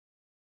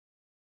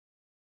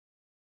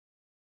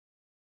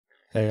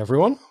Hey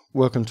everyone,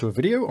 welcome to a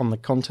video on the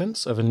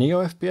contents of a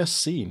NeoFPS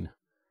scene.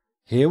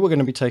 Here we're going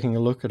to be taking a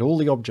look at all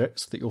the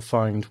objects that you'll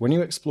find when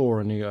you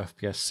explore a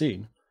NeoFPS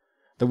scene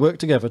that work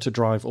together to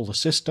drive all the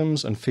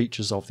systems and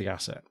features of the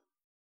asset.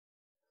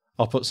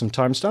 I'll put some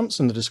timestamps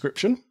in the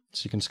description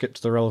so you can skip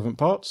to the relevant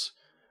parts,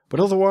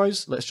 but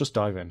otherwise let's just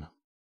dive in.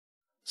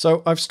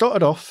 So I've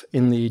started off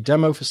in the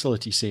demo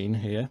facility scene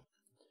here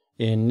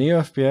in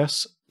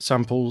NeoFPS,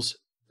 samples,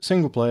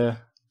 single player,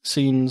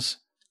 scenes,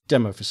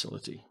 demo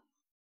facility.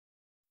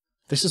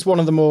 This is one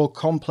of the more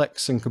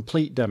complex and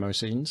complete demo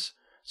scenes,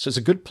 so it's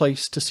a good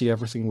place to see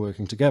everything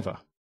working together.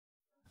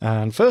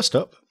 And first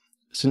up,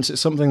 since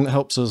it's something that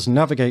helps us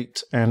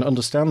navigate and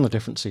understand the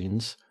different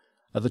scenes,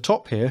 at the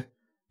top here,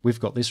 we've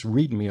got this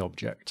Readme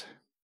object.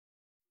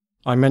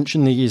 I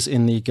mentioned these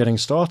in the Getting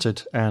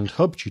Started and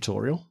Hub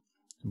tutorial,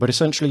 but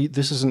essentially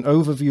this is an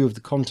overview of the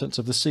contents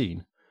of the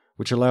scene,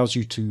 which allows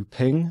you to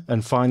ping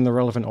and find the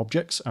relevant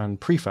objects and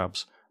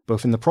prefabs,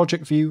 both in the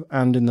project view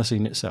and in the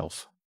scene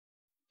itself.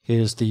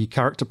 Here's the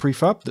character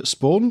prefab that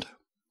spawned,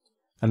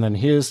 and then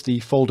here's the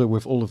folder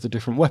with all of the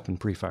different weapon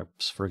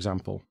prefabs, for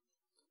example.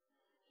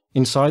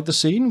 Inside the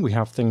scene we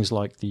have things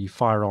like the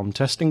firearm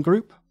testing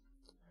group,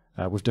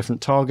 with different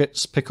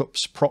targets,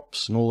 pickups,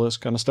 props, and all this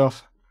kind of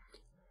stuff.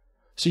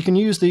 So you can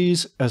use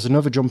these as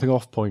another jumping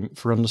off point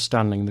for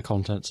understanding the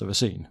contents of a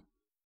scene.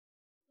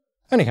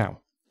 Anyhow,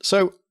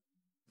 so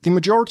the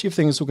majority of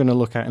things we're going to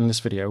look at in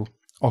this video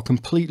are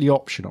completely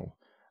optional,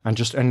 and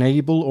just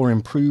enable or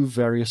improve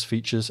various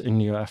features in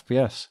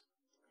NeoFPS.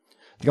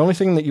 The only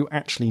thing that you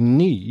actually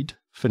need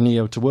for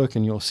Neo to work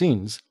in your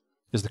scenes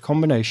is the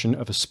combination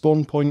of a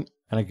spawn point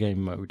and a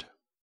game mode.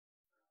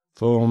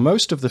 For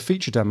most of the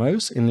feature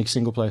demos in the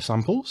single player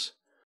samples,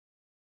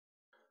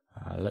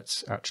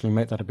 let's actually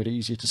make that a bit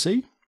easier to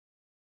see.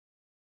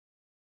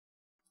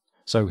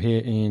 So here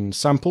in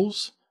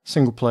samples,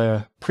 single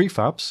player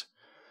prefabs,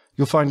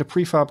 you'll find a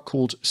prefab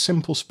called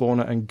Simple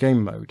Spawner and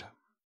Game Mode.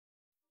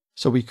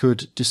 So we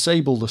could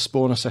disable the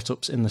spawner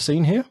setups in the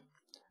scene here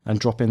and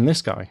drop in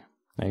this guy.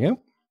 There you go.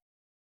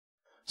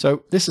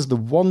 So this is the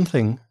one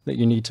thing that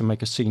you need to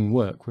make a scene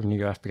work with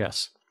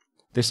NeoFPS.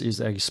 This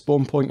is a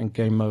spawn point and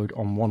game mode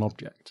on one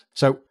object.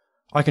 So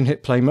I can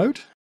hit play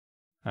mode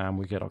and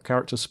we get our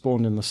character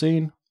spawned in the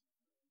scene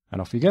and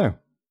off you go.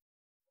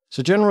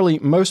 So generally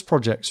most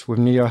projects with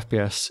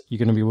NeoFPS you're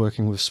going to be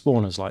working with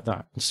spawners like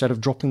that instead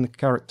of dropping the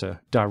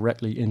character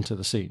directly into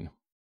the scene.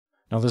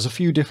 Now there's a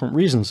few different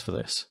reasons for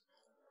this.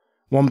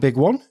 One big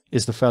one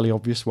is the fairly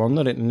obvious one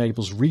that it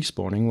enables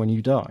respawning when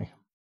you die.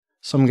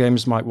 Some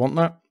games might want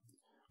that,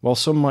 while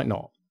some might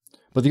not.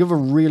 But the other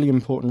really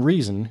important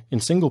reason in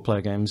single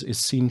player games is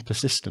scene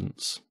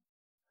persistence.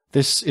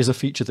 This is a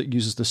feature that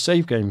uses the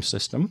save game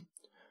system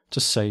to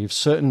save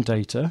certain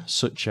data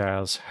such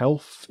as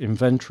health,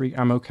 inventory,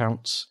 ammo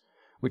counts,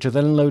 which are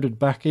then loaded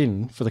back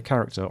in for the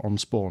character on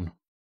spawn.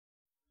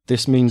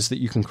 This means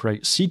that you can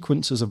create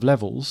sequences of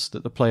levels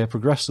that the player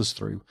progresses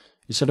through,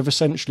 instead of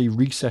essentially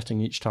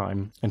resetting each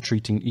time and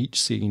treating each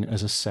scene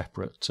as a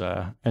separate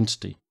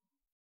entity.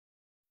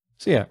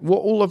 So yeah, what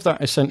all of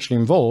that essentially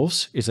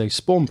involves is a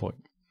spawn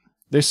point.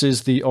 This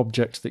is the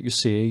object that you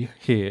see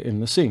here in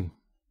the scene.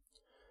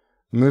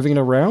 Moving it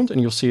around and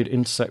you'll see it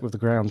intersect with the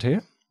ground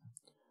here.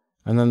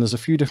 And then there's a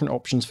few different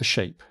options for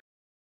shape,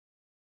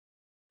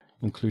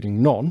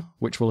 including none,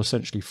 which will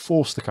essentially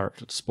force the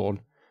character to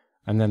spawn,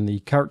 and then the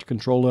character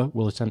controller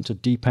will attempt to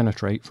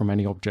depenetrate from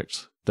any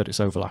objects that it's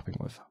overlapping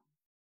with.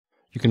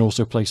 You can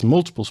also place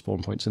multiple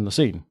spawn points in the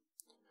scene.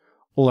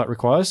 All that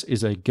requires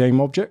is a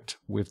game object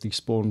with the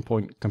spawn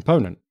point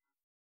component.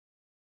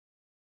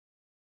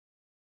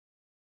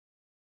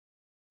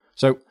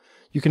 So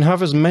you can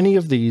have as many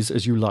of these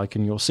as you like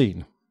in your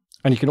scene,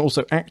 and you can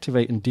also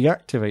activate and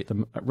deactivate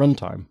them at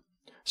runtime.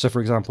 So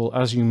for example,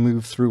 as you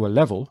move through a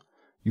level,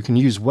 you can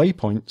use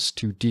waypoints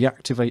to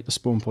deactivate the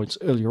spawn points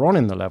earlier on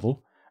in the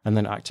level and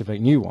then activate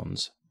new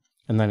ones.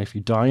 And then if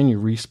you die and you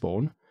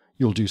respawn,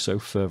 you'll do so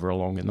further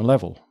along in the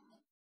level.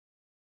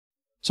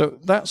 So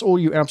that's all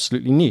you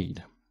absolutely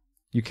need.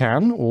 You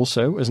can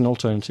also, as an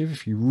alternative,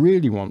 if you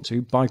really want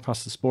to,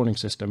 bypass the spawning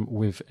system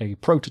with a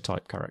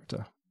prototype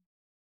character.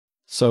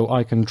 So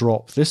I can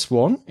drop this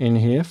one in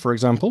here, for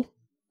example,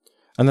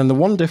 and then the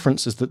one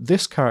difference is that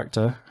this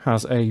character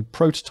has a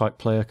prototype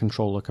player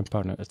controller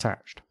component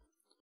attached.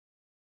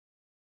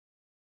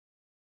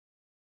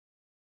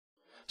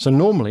 So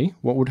normally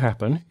what would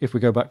happen, if we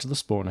go back to the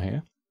spawner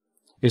here,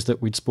 is that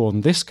we'd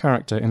spawn this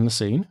character in the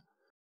scene,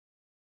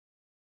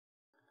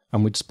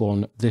 and we'd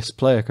spawn this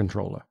player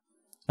controller,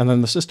 and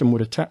then the system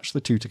would attach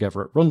the two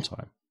together at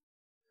runtime.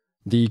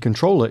 The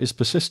controller is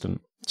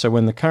persistent, so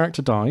when the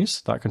character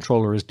dies, that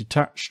controller is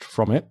detached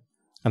from it,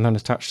 and then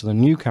attached to the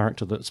new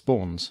character that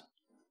spawns.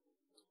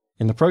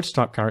 In the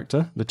prototype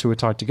character, the two are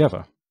tied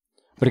together.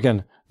 But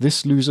again,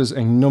 this loses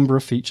a number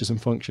of features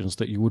and functions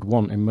that you would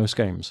want in most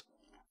games,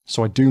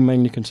 so I do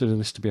mainly consider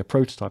this to be a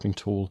prototyping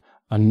tool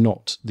and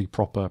not the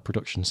proper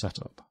production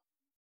setup.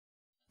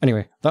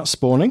 Anyway, that's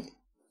spawning.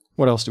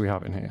 What else do we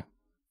have in here?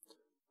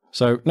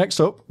 So next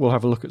up, we'll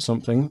have a look at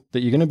something that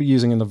you're going to be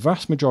using in the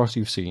vast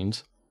majority of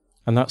scenes,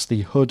 and that's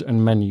the HUD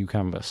and menu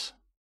canvas.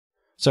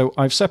 So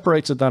I've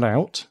separated that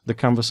out, the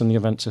canvas and the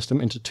event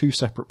system, into two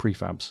separate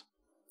prefabs.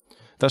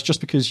 That's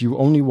just because you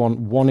only want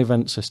one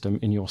event system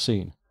in your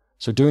scene.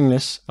 So doing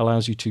this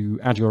allows you to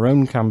add your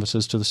own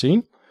canvases to the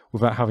scene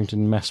without having to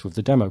mess with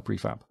the demo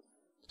prefab.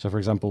 So for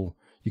example,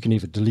 you can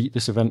either delete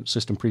this event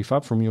system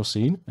prefab from your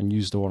scene and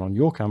use the one on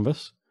your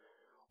canvas,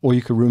 or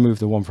you could remove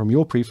the one from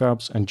your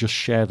prefabs and just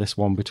share this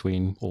one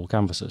between all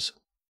canvases.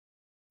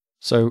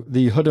 So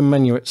the HUD and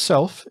menu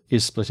itself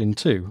is split in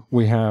two.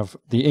 We have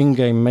the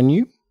in-game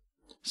menu.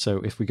 So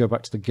if we go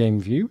back to the game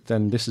view,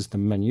 then this is the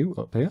menu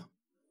up here.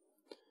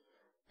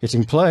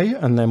 Hitting play,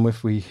 and then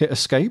if we hit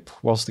escape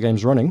whilst the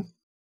game's running,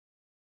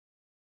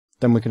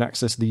 then we can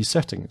access these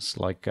settings,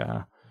 like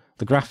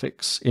the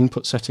graphics,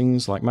 input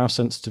settings, like mouse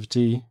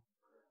sensitivity,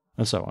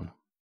 and so on.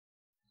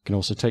 It can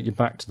also take you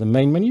back to the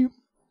main menu,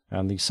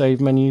 and the save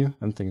menu,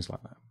 and things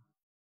like that.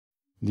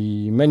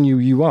 The menu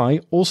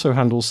UI also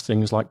handles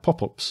things like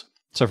pop-ups.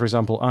 So for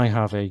example, I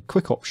have a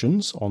quick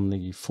options on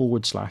the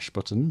 /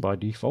 button by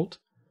default,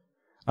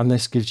 and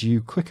this gives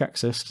you quick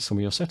access to some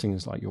of your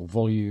settings like your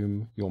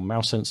volume, your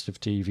mouse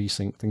sensitivity,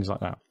 VSync, things like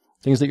that.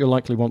 Things that you'll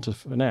likely want to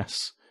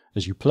finesse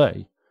as you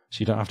play, so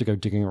you don't have to go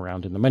digging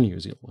around in the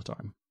menus all the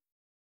time.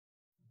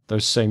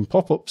 Those same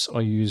pop-ups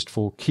are used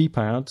for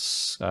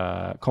keypads,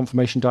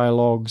 confirmation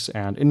dialogues,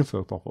 and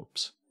info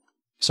pop-ups.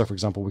 So for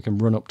example, we can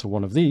run up to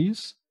one of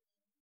these,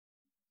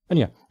 and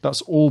yeah,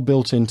 that's all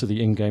built into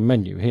the in-game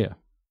menu here.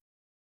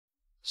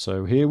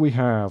 So here we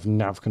have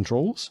nav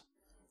controls.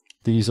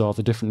 These are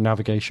the different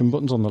navigation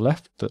buttons on the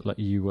left that let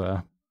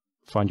you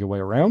find your way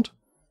around.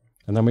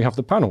 And then we have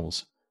the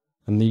panels,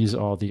 and these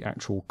are the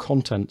actual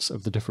contents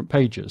of the different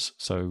pages,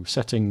 so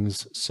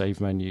settings,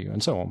 save menu,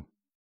 and so on.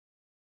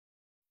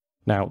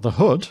 Now the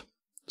HUD,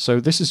 so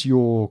this is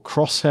your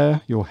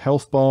crosshair, your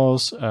health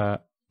bars,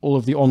 all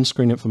of the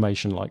on-screen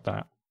information like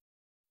that.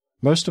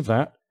 Most of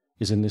that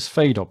is in this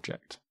fade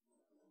object.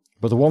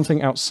 But the one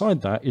thing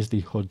outside that is the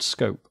HUD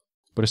scope.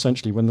 But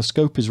essentially when the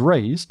scope is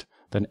raised,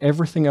 then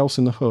everything else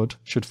in the HUD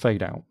should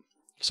fade out.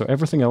 So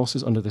everything else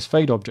is under this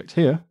fade object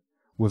here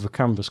with a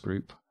canvas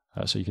group,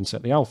 so you can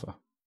set the alpha.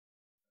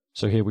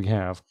 So here we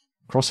have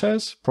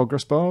crosshairs,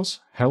 progress bars,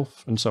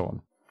 health, and so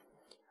on.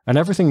 And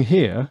everything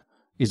here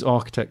is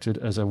architected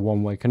as a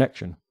one-way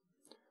connection.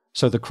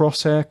 So the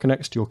crosshair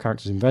connects to your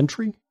character's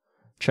inventory,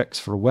 checks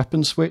for a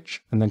weapon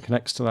switch, and then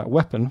connects to that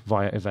weapon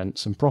via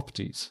events and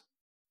properties.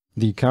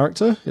 The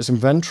character, its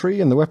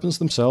inventory, and the weapons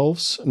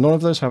themselves, none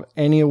of those have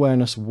any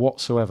awareness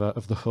whatsoever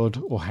of the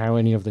HUD or how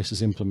any of this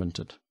is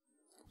implemented.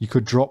 You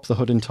could drop the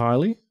HUD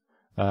entirely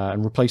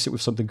and replace it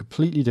with something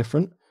completely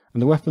different,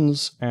 and the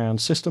weapons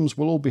and systems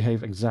will all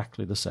behave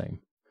exactly the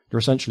same. You're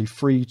essentially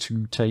free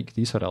to take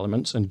these HUD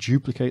elements and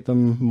duplicate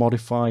them,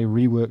 modify,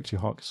 rework to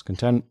your heart's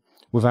content,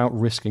 without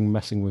risking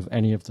messing with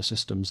any of the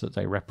systems that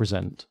they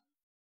represent.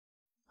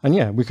 And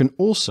yeah, we can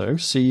also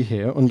see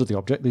here under the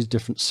object these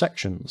different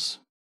sections.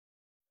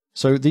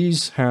 So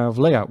these have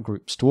layout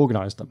groups to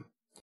organize them.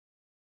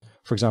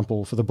 For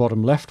example, for the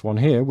bottom left one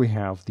here, we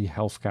have the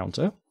health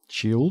counter,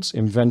 shields,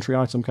 inventory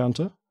item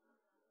counter.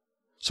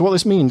 So what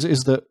this means is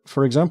that,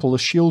 for example, the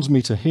shields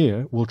meter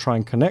here will try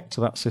and connect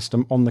to that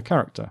system on the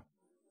character.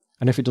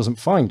 And if it doesn't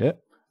find it,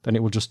 then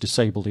it will just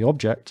disable the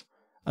object,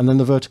 and then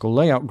the vertical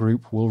layout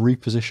group will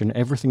reposition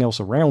everything else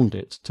around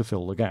it to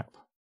fill the gap.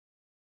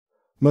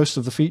 Most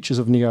of the features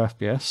of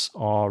NeoFPS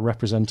are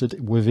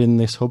represented within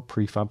this HUD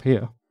prefab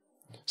here.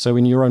 So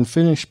in your own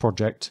finished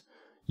project,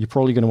 you're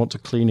probably going to want to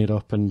clean it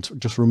up and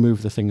just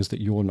remove the things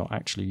that you're not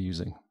actually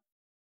using.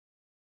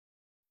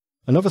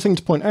 Another thing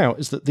to point out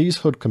is that these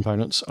HUD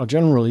components are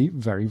generally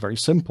very, very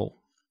simple.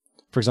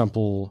 For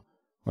example,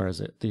 where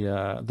is it?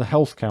 The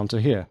health counter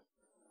here.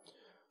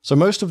 So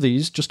most of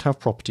these just have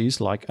properties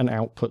like an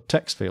output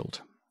text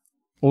field.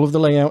 All of the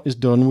layout is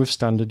done with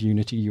standard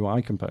Unity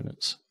UI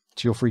components,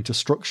 so you're free to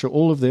structure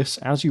all of this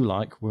as you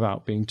like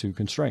without being too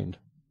constrained.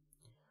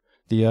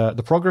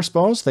 The progress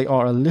bars, they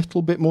are a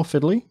little bit more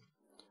fiddly,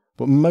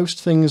 but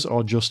most things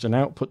are just an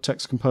output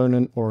text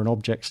component or an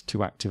object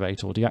to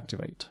activate or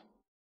deactivate.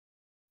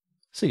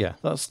 So yeah,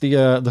 that's the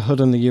HUD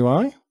and the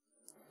UI.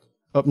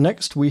 Up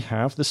next we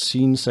have the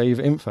scene save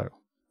info.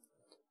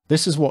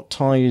 This is what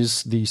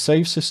ties the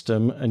save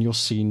system and your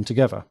scene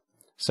together,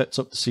 sets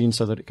up the scene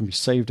so that it can be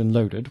saved and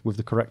loaded with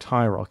the correct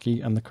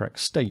hierarchy and the correct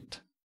state.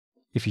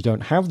 If you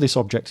don't have this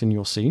object in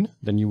your scene,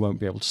 then you won't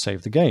be able to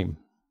save the game.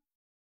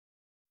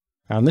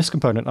 And this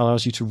component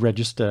allows you to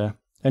register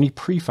any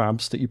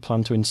prefabs that you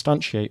plan to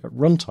instantiate at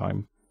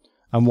runtime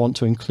and want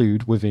to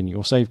include within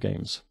your save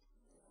games.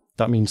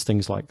 That means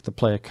things like the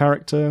player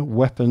character,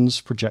 weapons,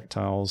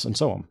 projectiles, and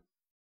so on.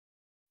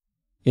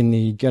 In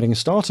the Getting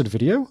Started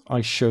video,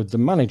 I showed the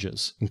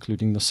managers,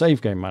 including the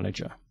save game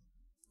manager.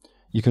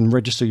 You can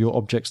register your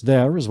objects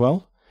there as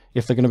well,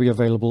 if they're going to be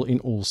available in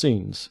all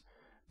scenes.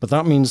 But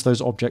that means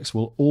those objects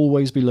will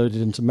always be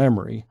loaded into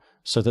memory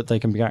so that they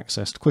can be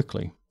accessed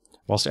quickly,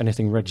 whilst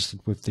anything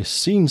registered with this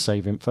scene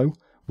save info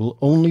will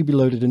only be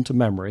loaded into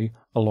memory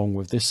along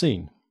with this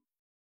scene.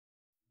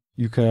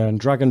 You can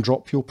drag and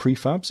drop your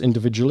prefabs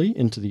individually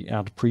into the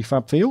Add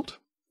Prefab field,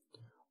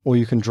 or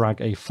you can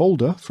drag a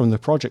folder from the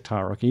project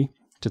hierarchy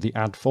to the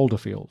Add Folder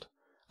field,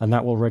 and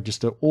that will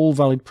register all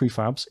valid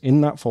prefabs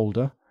in that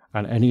folder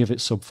and any of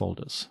its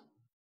subfolders.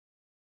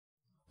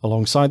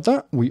 Alongside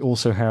that, we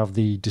also have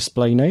the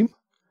display name.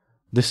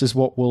 This is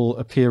what will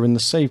appear in the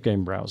save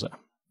game browser.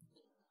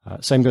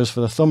 Same goes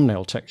for the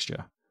thumbnail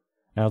texture.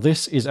 Now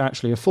this is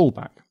actually a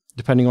fallback.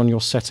 Depending on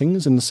your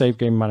settings in the save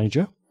game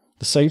manager,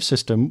 the save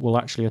system will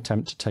actually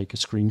attempt to take a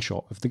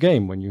screenshot of the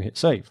game when you hit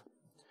save,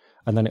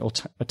 and then it will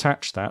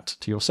attach that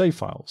to your save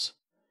files.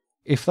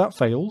 If that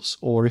fails,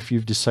 or if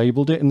you've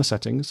disabled it in the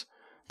settings,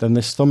 then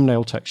this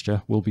thumbnail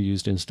texture will be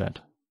used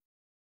instead.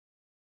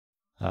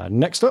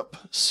 Next up,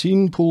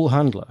 Scene Pool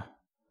Handler.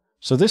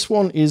 So this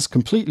one is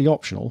completely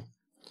optional.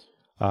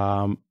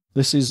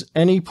 This is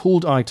any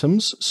pooled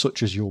items,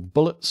 such as your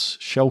bullets,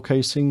 shell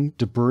casing,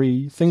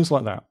 debris, things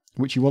like that,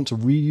 which you want to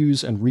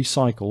reuse and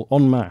recycle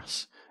en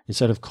masse,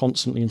 instead of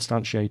constantly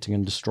instantiating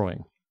and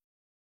destroying.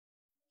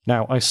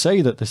 Now, I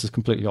say that this is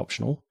completely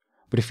optional,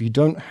 but if you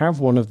don't have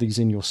one of these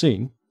in your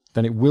scene,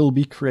 then it will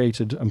be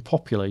created and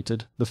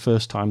populated the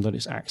first time that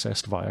it's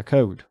accessed via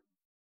code.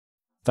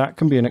 That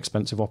can be an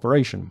expensive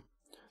operation.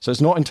 So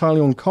it's not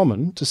entirely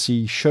uncommon to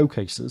see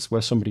showcases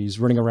where somebody's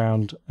running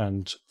around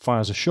and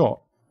fires a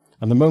shot,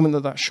 and the moment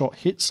that that shot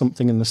hits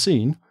something in the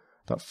scene,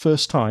 that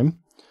first time,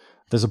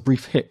 there's a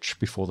brief hitch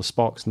before the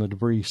sparks and the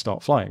debris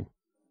start flying.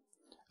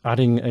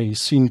 Adding a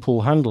scene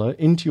pool handler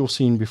into your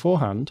scene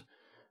beforehand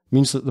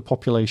means that the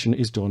population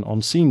is done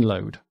on scene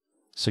load,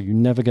 so you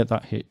never get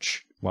that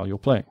hitch while you're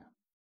playing.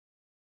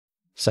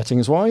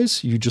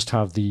 Settings-wise, you just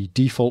have the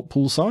default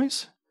pool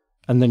size,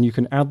 and then you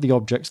can add the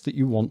objects that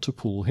you want to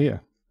pool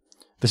here.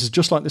 This is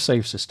just like the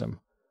save system.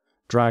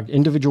 Drag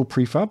individual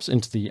prefabs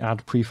into the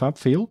Add Prefab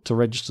field to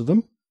register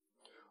them,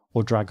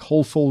 or drag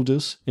whole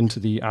folders into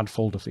the Add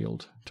Folder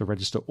field to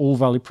register all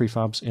valid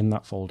prefabs in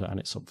that folder and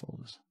its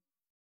subfolders.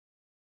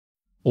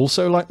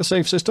 Also, like the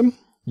save system,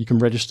 you can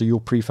register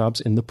your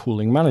prefabs in the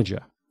Pooling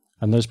Manager,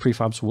 and those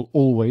prefabs will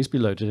always be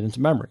loaded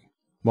into memory,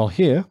 while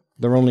here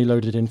they're only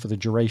loaded in for the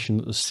duration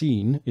that the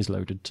scene is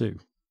loaded to.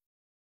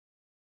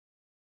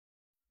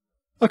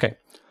 Okay,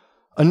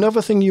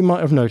 another thing you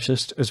might have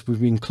noticed as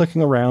we've been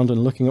clicking around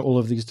and looking at all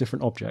of these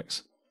different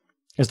objects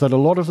is that a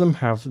lot of them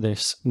have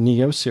this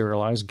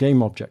Neo-Serialized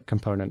game object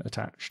component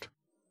attached.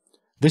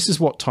 This is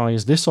what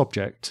ties this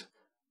object,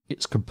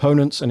 its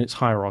components and its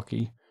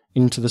hierarchy,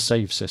 into the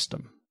save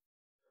system.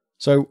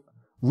 So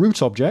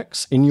root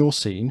objects in your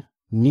scene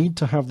need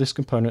to have this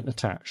component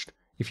attached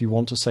if you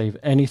want to save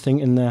anything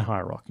in their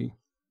hierarchy.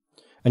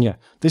 And yeah,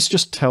 this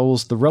just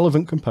tells the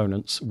relevant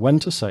components when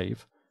to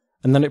save,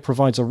 and then it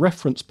provides a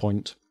reference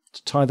point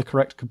to tie the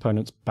correct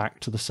components back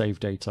to the save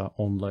data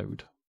on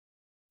load.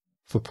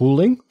 For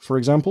pooling, for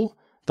example,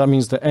 that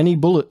means that any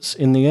bullets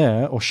in the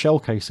air or shell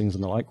casings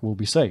and the like will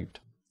be saved.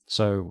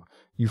 So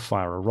you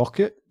fire a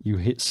rocket, you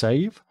hit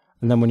save,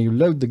 and then when you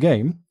load the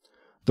game,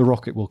 the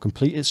rocket will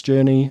complete its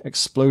journey,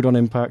 explode on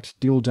impact,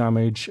 deal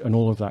damage, and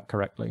all of that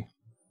correctly.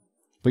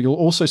 But you'll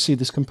also see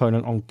this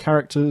component on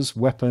characters,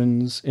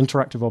 weapons,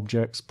 interactive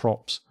objects,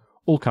 props,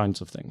 all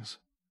kinds of things.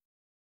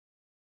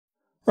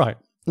 Right,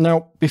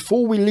 now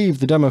before we leave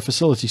the demo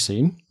facility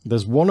scene,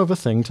 there's one other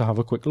thing to have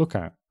a quick look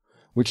at,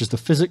 which is the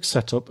physics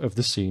setup of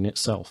the scene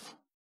itself.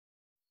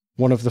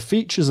 One of the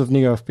features of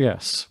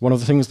NeoFPS, one of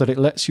the things that it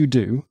lets you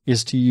do,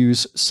 is to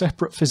use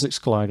separate physics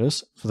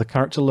colliders for the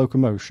character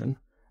locomotion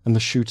and the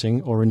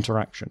shooting or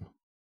interaction.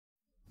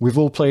 We've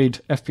all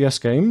played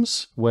FPS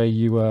games where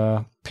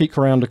you peek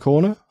around a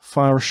corner,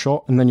 fire a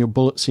shot, and then your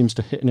bullet seems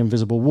to hit an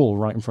invisible wall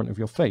right in front of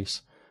your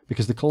face,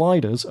 because the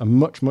colliders are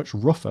much, much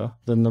rougher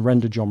than the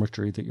render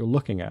geometry that you're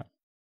looking at.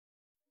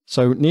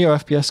 So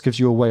NeoFPS gives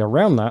you a way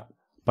around that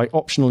by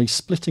optionally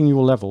splitting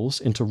your levels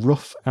into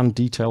rough and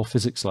detail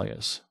physics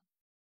layers.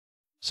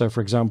 So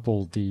for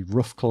example, the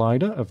rough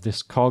collider of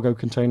this cargo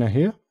container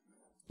here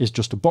is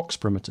just a box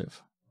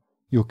primitive.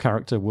 Your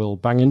character will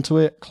bang into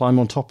it, climb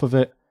on top of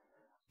it,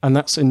 and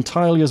that's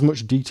entirely as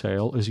much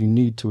detail as you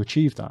need to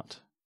achieve that.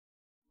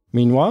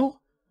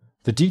 Meanwhile,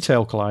 the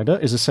detail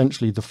collider is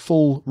essentially the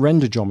full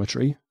render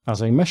geometry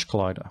as a mesh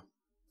collider.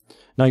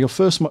 Now your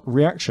first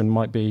reaction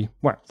might be,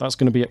 wow, that's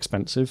going to be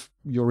expensive,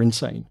 you're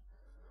insane.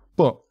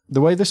 But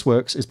the way this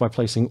works is by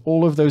placing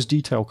all of those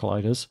detail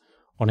colliders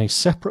on a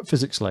separate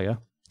physics layer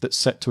that's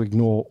set to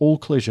ignore all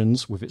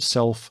collisions with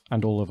itself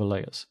and all other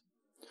layers.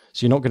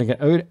 So you're not going to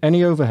get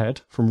any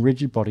overhead from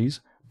rigid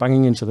bodies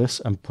banging into this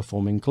and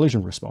performing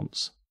collision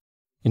response.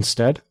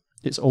 Instead,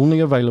 it's only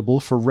available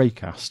for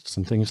raycasts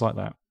and things like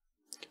that.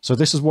 So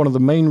this is one of the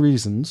main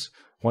reasons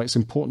why it's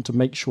important to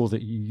make sure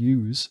that you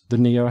use the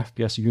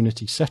NeoFPS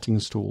Unity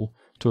settings tool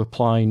to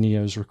apply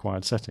Neo's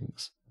required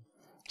settings,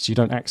 so you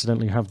don't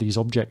accidentally have these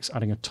objects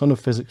adding a ton of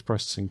physics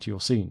processing to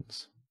your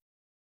scenes.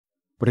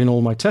 But in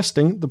all my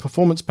testing, the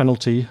performance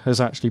penalty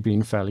has actually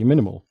been fairly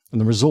minimal, and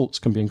the results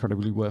can be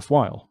incredibly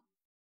worthwhile.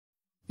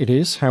 It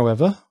is,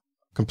 however,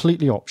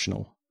 completely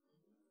optional.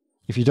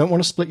 If you don't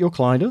want to split your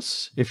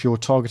colliders, if you're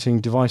targeting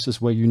devices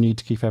where you need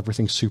to keep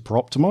everything super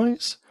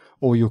optimized,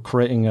 or you're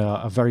creating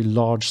a very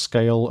large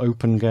scale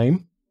open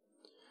game,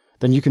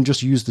 then you can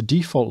just use the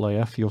default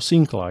layer for your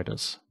scene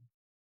colliders.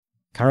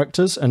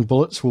 Characters and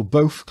bullets will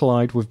both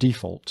collide with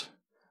default,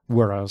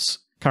 whereas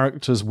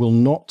characters will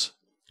not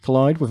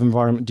collide with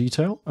environment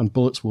detail and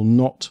bullets will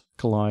not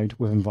collide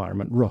with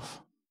environment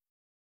rough.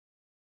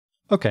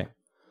 Okay,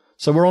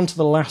 so we're on to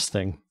the last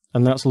thing,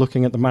 and that's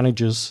looking at the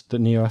managers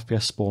that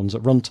NeoFPS spawns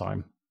at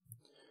runtime.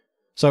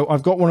 So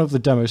I've got one of the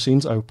demo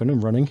scenes open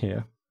and running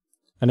here,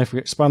 and if we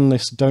expand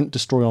this Don't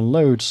Destroy on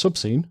Load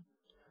subscene,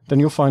 then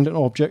you'll find an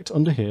object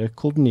under here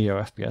called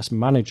NeoFPS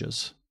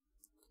Managers.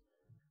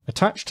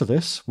 Attached to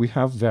this, we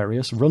have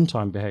various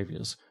runtime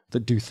behaviors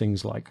that do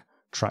things like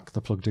track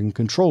the plugged-in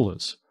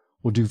controllers,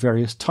 or do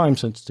various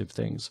time-sensitive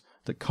things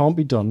that can't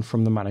be done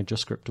from the manager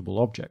scriptable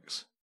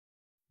objects.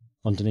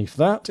 Underneath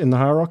that, in the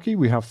hierarchy,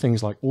 we have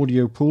things like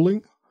audio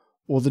pooling,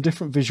 or the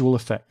different visual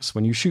effects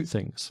when you shoot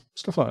things,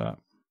 stuff like that.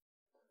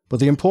 But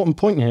the important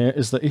point here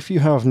is that if you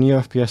have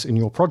NeoFPS in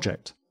your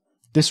project,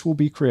 this will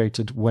be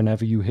created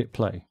whenever you hit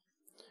play.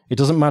 It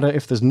doesn't matter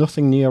if there's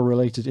nothing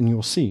Neo-related in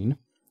your scene,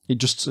 it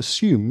just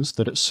assumes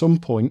that at some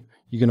point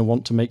you're going to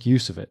want to make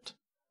use of it.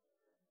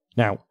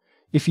 Now,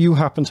 if you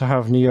happen to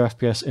have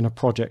NeoFPS in a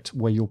project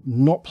where you're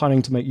not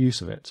planning to make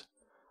use of it,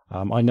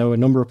 I know a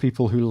number of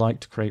people who like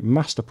to create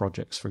master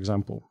projects, for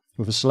example,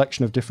 with a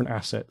selection of different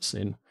assets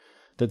in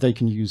that they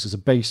can use as a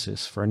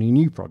basis for any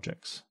new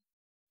projects.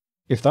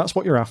 If that's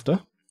what you're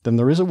after, then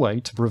there is a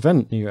way to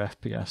prevent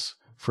NeoFPS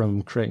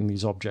from creating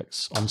these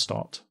objects on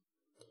start.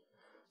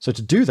 So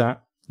to do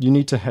that, you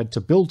need to head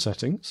to Build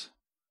Settings,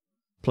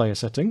 Player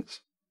Settings,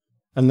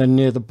 and then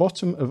near the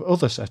bottom of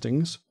Other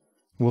Settings,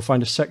 we'll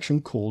find a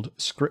section called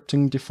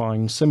Scripting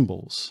Defined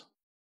Symbols.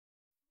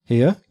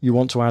 Here, you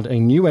want to add a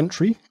new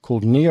entry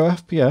called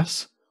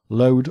NeoFPS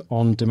Load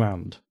on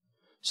Demand.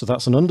 So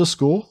that's an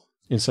underscore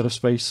instead of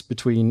space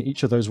between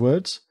each of those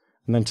words,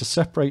 and then to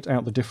separate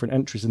out the different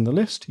entries in the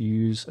list, you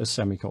use a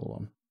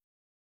semicolon.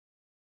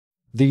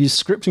 These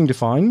scripting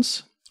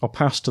defines are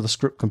passed to the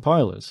script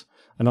compilers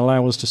and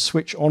allow us to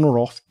switch on or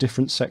off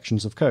different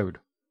sections of code.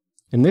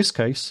 In this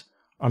case,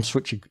 I'm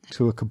switching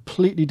to a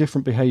completely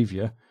different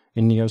behavior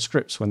in Neo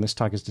scripts when this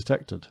tag is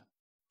detected.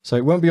 So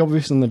it won't be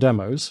obvious in the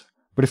demos,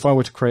 but if I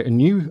were to create a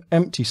new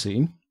empty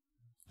scene,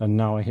 and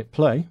now I hit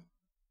play,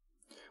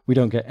 we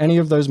don't get any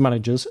of those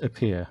managers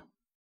appear.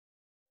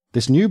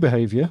 This new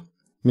behavior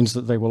means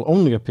that they will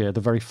only appear the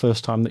very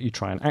first time that you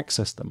try and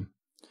access them.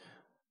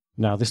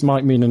 Now, this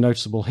might mean a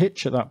noticeable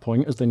hitch at that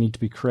point as they need to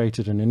be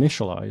created and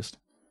initialized,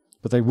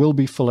 but they will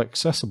be fully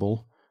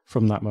accessible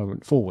from that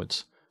moment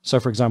forwards. So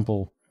for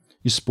example,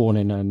 you spawn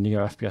in a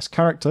NeoFPS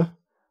character,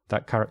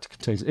 that character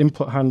contains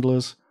input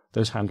handlers,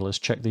 those handlers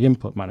check the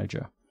input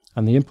manager,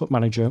 and the input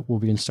manager will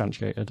be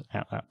instantiated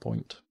at that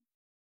point.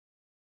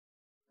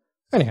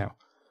 Anyhow,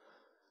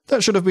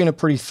 that should have been a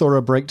pretty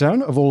thorough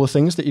breakdown of all the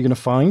things that you're going to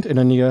find in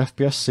a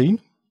NeoFPS scene.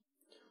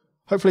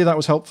 Hopefully that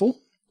was helpful.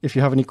 If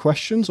you have any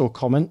questions or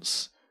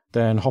comments,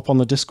 then hop on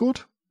the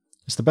Discord.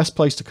 It's the best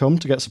place to come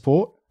to get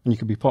support, and you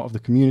can be part of the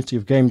community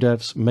of game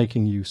devs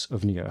making use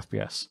of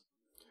NeoFPS.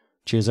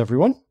 Cheers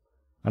everyone,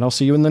 and I'll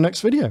see you in the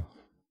next video.